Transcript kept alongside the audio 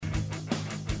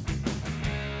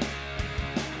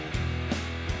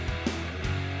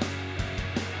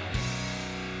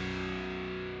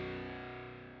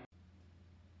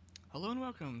Hello and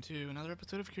welcome to another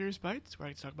episode of Curious Bytes, where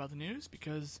I talk about the news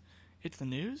because it's the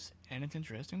news and it's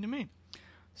interesting to me.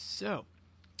 So,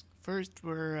 first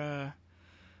I'm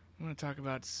going to talk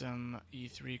about some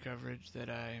E3 coverage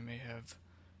that I may have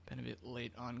been a bit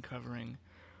late on covering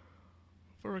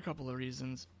for a couple of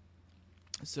reasons.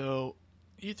 So,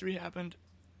 E3 happened,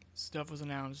 stuff was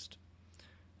announced,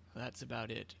 that's about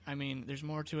it. I mean, there's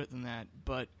more to it than that,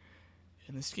 but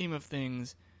in the scheme of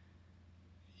things,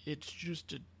 it's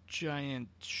just a giant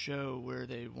show where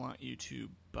they want you to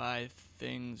buy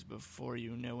things before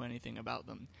you know anything about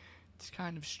them. It's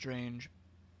kind of strange.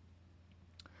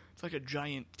 It's like a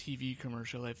giant TV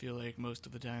commercial, I feel like, most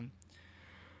of the time.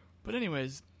 But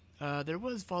anyways, there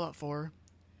was Fallout 4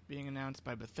 being announced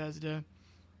by Bethesda.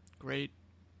 Great.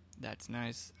 That's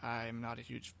nice. I'm not a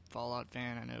huge Fallout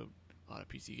fan. I know a lot of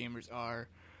PC gamers are.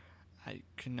 I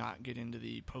cannot get into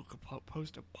the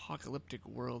post-apocalyptic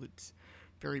world. It's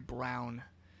very brown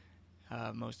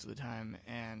most of the time,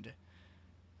 and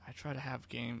I try to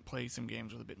play some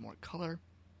games with a bit more color.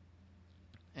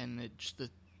 And the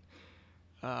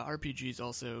RPGs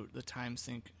also, the time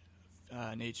sync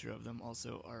nature of them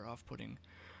also are off-putting.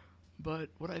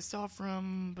 But what I saw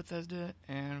from Bethesda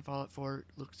and Fallout 4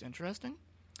 looks interesting.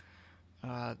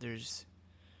 There's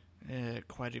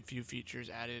quite a few features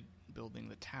added, building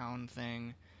the town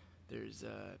thing. There's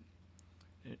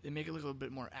they make it look a little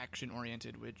bit more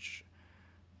action-oriented, which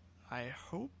I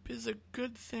hope is a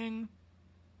good thing.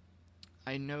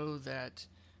 I know that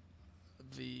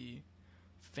the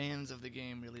fans of the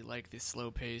game really like the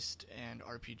slow-paced and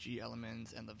RPG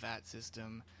elements and the VAT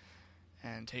system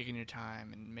and taking your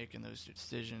time and making those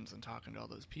decisions and talking to all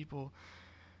those people.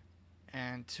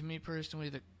 And to me personally,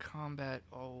 the combat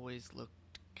always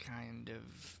looked kind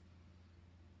of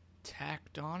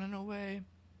tacked on in a way.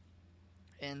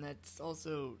 And that's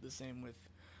also the same with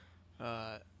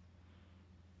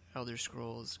Elder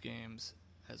Scrolls games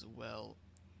as well.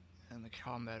 And the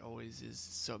combat always is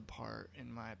subpar,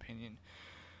 in my opinion.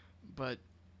 But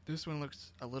this one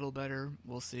looks a little better.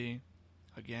 We'll see.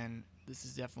 Again, this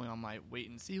is definitely on my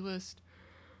wait-and-see list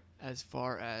as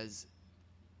far as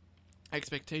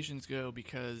expectations go,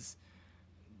 because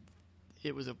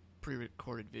it was a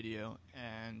pre-recorded video,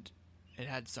 and it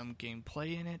had some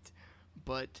gameplay in it,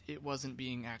 but it wasn't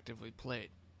being actively played.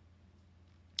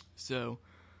 So,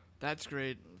 that's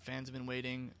great. Fans have been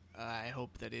waiting. I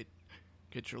hope that it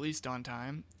gets released on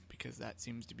time, because that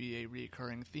seems to be a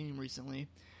recurring theme recently,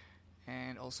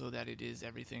 and also that it is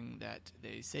everything that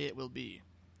they say it will be,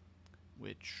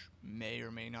 which may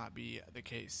or may not be the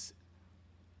case.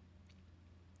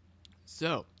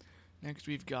 So, next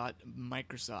we've got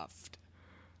Microsoft.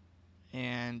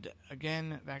 And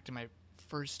again, back to my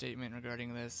first statement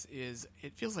regarding this, is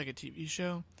it feels like a TV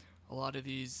show. A lot of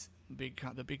these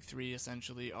the big three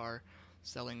essentially are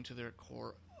selling to their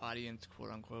core audience,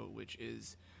 quote unquote, which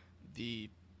is the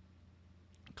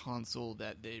console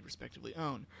that they respectively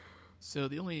own. So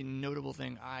the only notable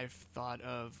thing I've thought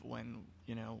of when,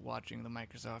 watching the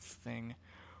Microsoft thing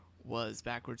was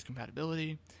backwards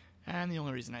compatibility. And the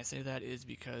only reason I say that is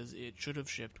because it should have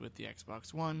shipped with the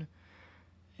Xbox One,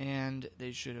 and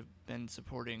they should have been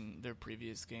supporting their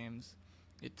previous games.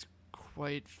 It's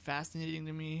quite fascinating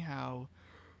to me how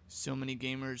so many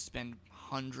gamers spend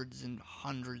hundreds and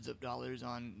hundreds of dollars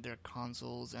on their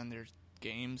consoles and their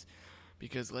games,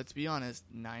 because let's be honest,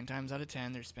 9 times out of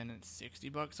 10 they're spending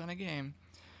 $60 on a game,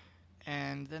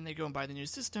 and then they go and buy the new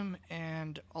system,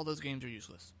 and all those games are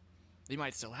useless. They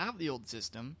might still have the old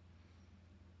system,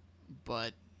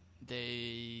 but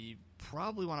they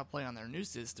probably want to play on their new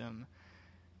system,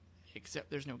 except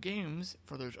there's no games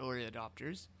for those early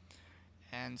adopters,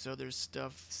 and so there's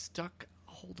stuff stuck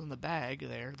holding the bag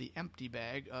there, the empty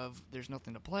bag of there's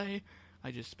nothing to play.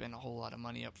 I just spent a whole lot of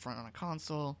money up front on a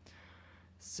console.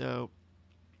 So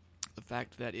the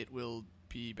fact that it will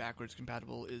be backwards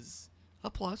compatible is a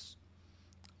plus.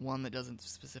 One that doesn't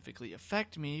specifically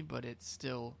affect me, but it's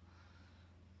still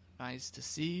nice to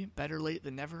see. Better late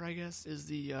than never, I guess, is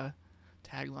the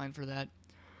tagline for that.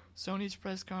 Sony's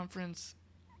press conference,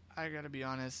 I gotta be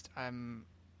honest,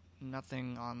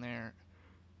 nothing on there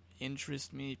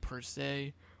interests me per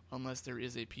se, unless there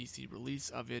is a PC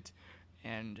release of it,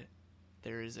 and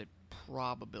there is a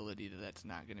probability that that's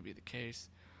not going to be the case.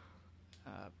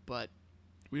 But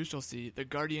we shall see. The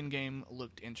Guardian game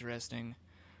looked interesting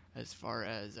as far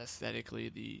as aesthetically,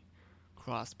 the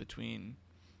cross between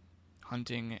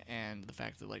hunting and the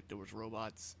fact that there was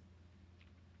robots,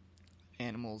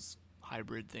 animals,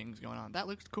 hybrid things going on. That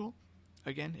looks cool.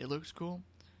 Again, it looks cool.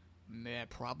 I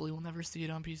probably will never see it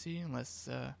on PC unless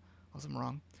I'm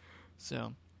wrong.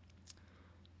 So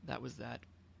that was that.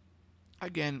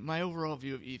 again, my overall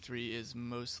view of E3 is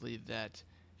mostly that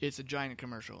it's a giant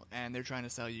commercial, and they're trying to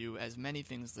sell you as many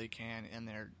things they can in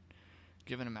their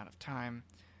given amount of time,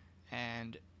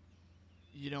 and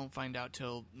you don't find out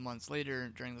till months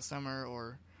later during the summer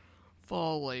or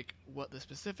fall, like, what the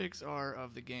specifics are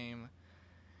of the game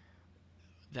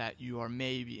that you are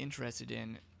maybe interested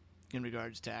in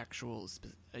regards to actual,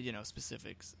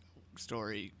 specifics,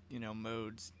 story,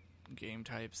 modes, game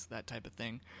types, that type of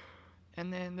thing.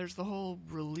 And then there's the whole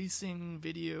releasing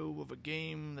video of a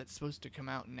game that's supposed to come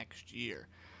out next year.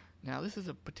 Now, this is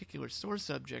a particular sore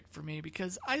subject for me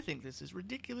because I think this is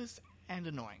ridiculous and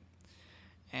annoying.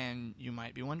 And you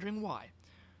might be wondering why.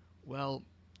 Well,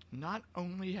 not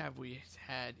only have we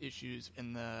had issues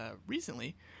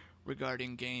recently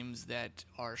regarding games that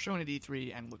are shown at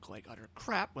E3 and look like utter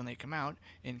crap when they come out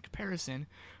in comparison,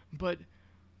 but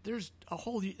there's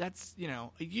that's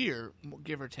a year,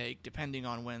 give or take, depending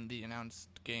on when the announced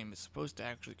game is supposed to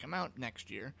actually come out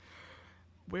next year,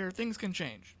 where things can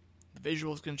change. The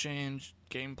visuals can change,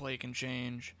 gameplay can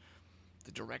change,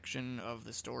 the direction of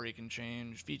the story can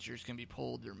change, features can be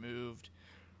pulled or moved.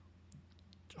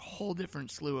 A whole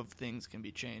different slew of things can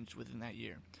be changed within that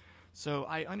year. So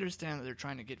I understand that they're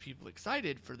trying to get people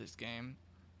excited for this game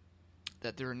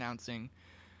that they're announcing,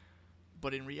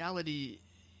 but in reality,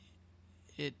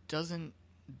 it doesn't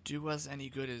do us any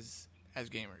good as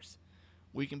gamers.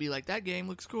 We can be like, that game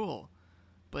looks cool,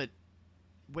 but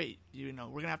wait, we're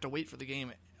gonna have to wait for the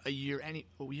game a year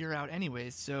out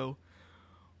anyways. So,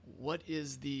 what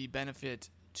is the benefit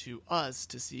to us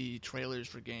to see trailers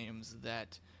for games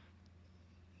that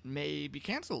may be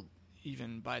canceled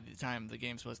even by the time the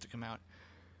game's supposed to come out?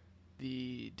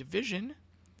 The Division,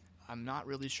 I'm not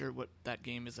really sure what that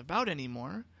game is about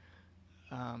anymore.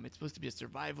 It's supposed to be a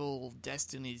survival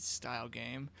Destiny-style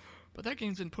game, but that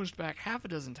game's been pushed back half a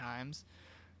dozen times,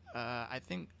 I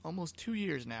think almost 2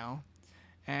 years now,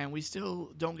 and we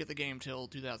still don't get the game till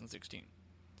 2016.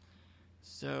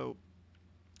 So,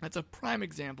 that's a prime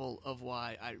example of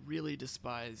why I really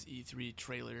despise E3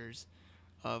 trailers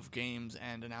of games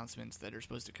and announcements that are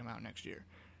supposed to come out next year.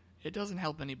 It doesn't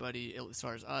help anybody as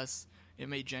far as us. It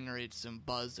may generate some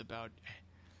buzz about,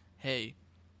 hey,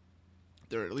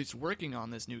 they're at least working on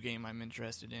this new game I'm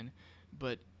interested in,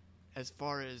 but as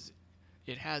far as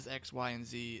it has X, Y, and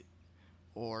Z,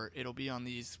 or it'll be on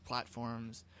these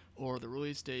platforms, or the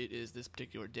release date is this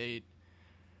particular date,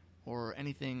 or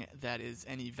anything that is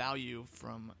any value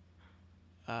from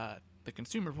the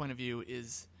consumer point of view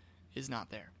is not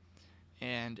there.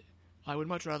 And I would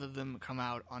much rather them come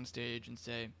out on stage and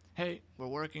say, hey, we're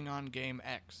working on game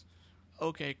X.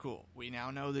 Okay, cool. We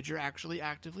now know that you're actually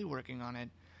actively working on it.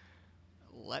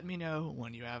 Let me know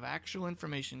when you have actual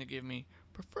information to give me,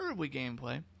 preferably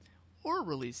gameplay, or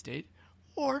release date,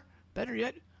 or, better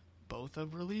yet, both a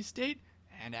release date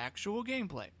and actual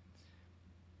gameplay.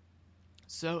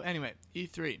 So anyway,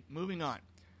 E3, moving on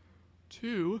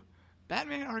to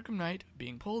Batman Arkham Knight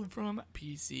being pulled from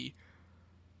PC.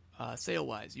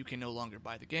 Sale-wise, you can no longer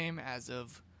buy the game as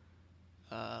of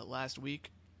last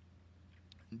week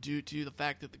due to the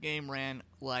fact that the game ran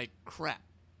like crap.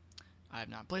 I have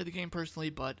not played the game personally,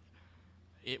 but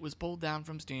it was pulled down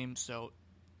from Steam, so,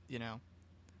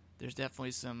 there's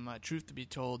definitely some truth to be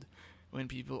told when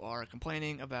people are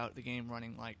complaining about the game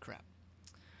running like crap.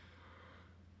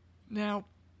 Now,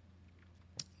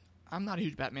 I'm not a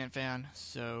huge Batman fan,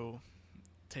 so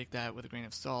take that with a grain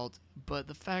of salt, but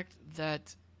the fact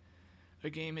that a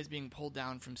game is being pulled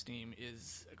down from Steam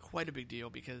is quite a big deal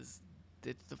because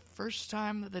it's the first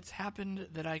time that's happened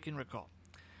that I can recall.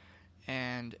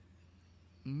 And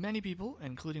many people,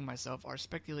 including myself, are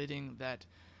speculating that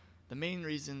the main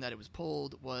reason that it was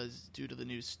pulled was due to the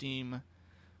new Steam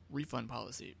refund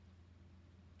policy,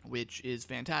 which is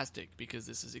fantastic because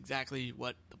this is exactly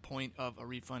what the point of a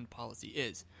refund policy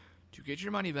is, to get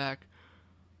your money back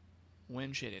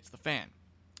when shit hits the fan.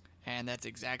 And that's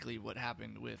exactly what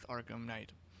happened with Arkham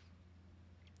Knight.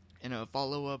 In a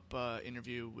follow-up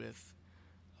interview with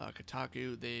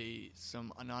Kotaku,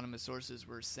 some anonymous sources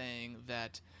were saying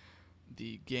that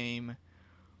the game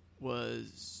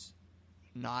was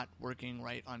not working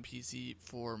right on PC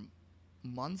for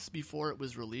months before it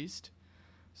was released.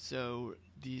 So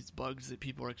these bugs that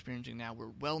people are experiencing now were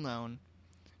well known.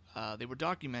 They were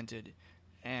documented,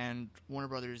 and Warner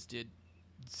Brothers did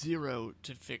zero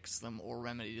to fix them or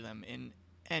remedy them in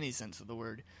any sense of the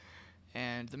word.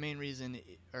 And the main reason,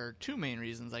 or two main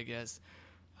reasons, I guess,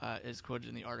 is quoted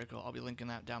in the article, I'll be linking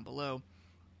that down below,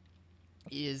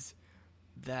 is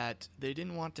that they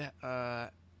didn't want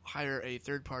to hire a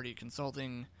third-party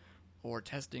consulting or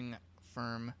testing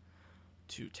firm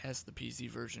to test the PC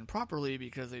version properly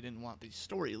because they didn't want the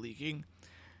story leaking.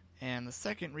 And the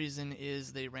second reason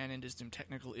is they ran into some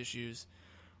technical issues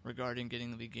regarding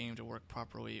getting the game to work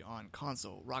properly on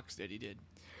console. Rocksteady did.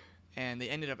 And they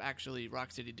ended up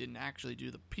Rocksteady didn't actually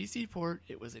do the PC port.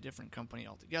 It was a different company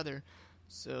altogether.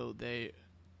 So they,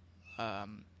 I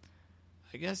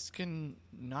guess, can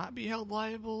not be held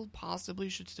liable, possibly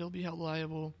should still be held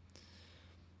liable.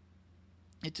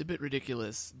 It's a bit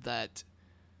ridiculous that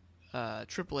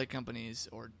AAA companies,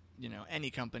 or, any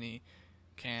company,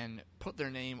 can put their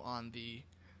name on the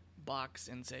box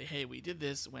and say, hey, we did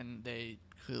this, when they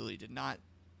clearly did not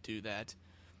do that.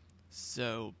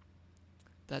 So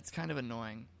that's kind of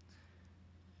annoying.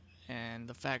 And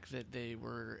the fact that they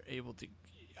were able to,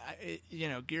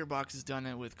 Gearbox has done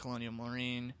it with Colonial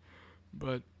Marine,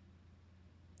 but,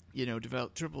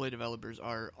 AAA developers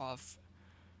are off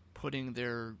putting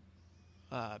their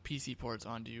PC ports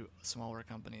onto smaller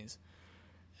companies.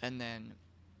 And then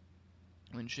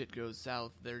when shit goes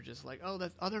south, they're just like, oh,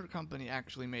 that other company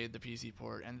actually made the PC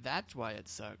port, and that's why it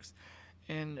sucks.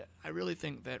 And I really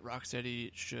think that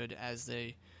Rocksteady should, as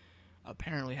they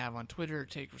apparently have on Twitter,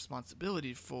 take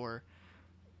responsibility for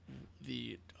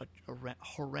the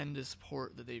horrendous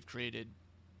port that they've created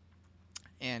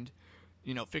and,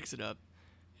 fix it up.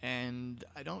 And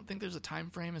I don't think there's a time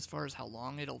frame as far as how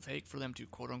long it'll take for them to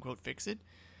quote-unquote fix it.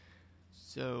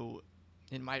 So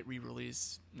it might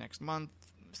re-release next month,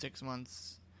 6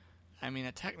 months. I mean,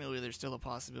 technically there's still a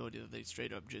possibility that they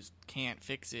straight up just can't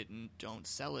fix it and don't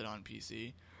sell it on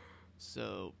PC.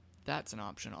 So that's an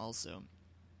option also.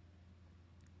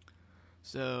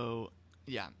 So,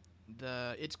 yeah.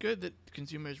 It's good that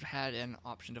consumers had an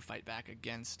option to fight back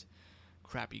against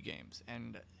crappy games.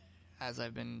 And as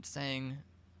I've been saying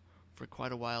for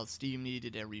quite a while, Steam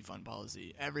needed a refund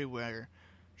policy. Everywhere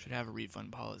should have a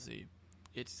refund policy.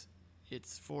 It's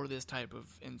for this type of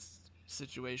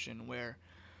situation where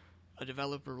a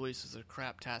developer releases a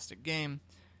crap-tastic game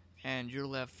and you're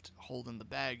left holding the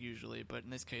bag usually, but in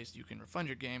this case you can refund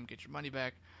your game, get your money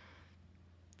back.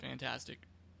 Fantastic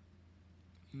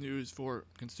news for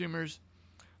consumers.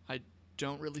 I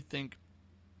don't really think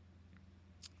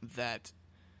that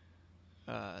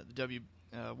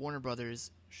Warner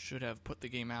Brothers should have put the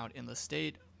game out in the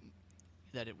state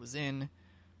that it was in.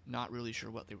 Not really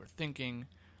sure what they were thinking,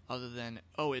 other than,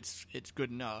 oh, it's good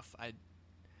enough.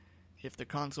 If the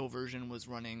console version was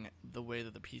running the way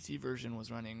that the PC version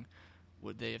was running,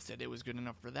 would they have said it was good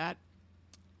enough for that?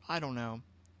 I don't know.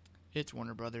 It's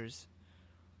Warner Brothers.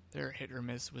 They're hit or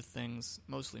miss with things,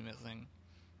 mostly missing.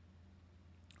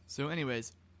 So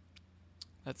anyways,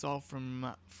 that's all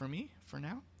from me for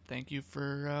now. Thank you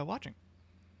for watching.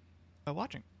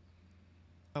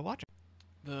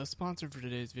 The sponsor for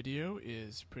today's video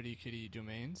is Pretty Kitty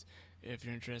Domains. If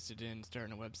you're interested in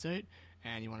starting a website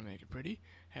and you want to make it pretty,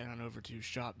 head on over to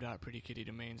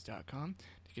shop.prettykittydomains.com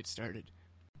to get started.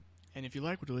 And if you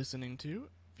like what you're listening to,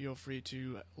 feel free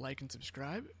to like and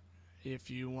subscribe.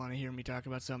 If you want to hear me talk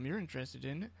about something you're interested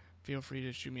in, feel free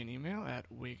to shoot me an email at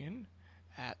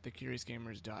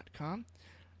wigan@thecuriousgamers.com.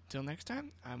 Till next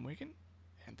time, I'm Wigan,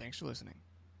 and thanks for listening.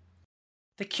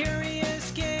 The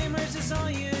Curious Gamers is all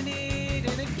you need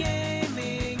in a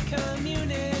gaming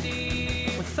community.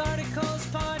 With articles,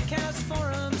 podcasts,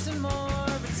 forums, and more.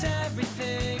 It's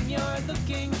everything you're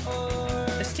looking for.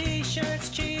 There's t-shirts,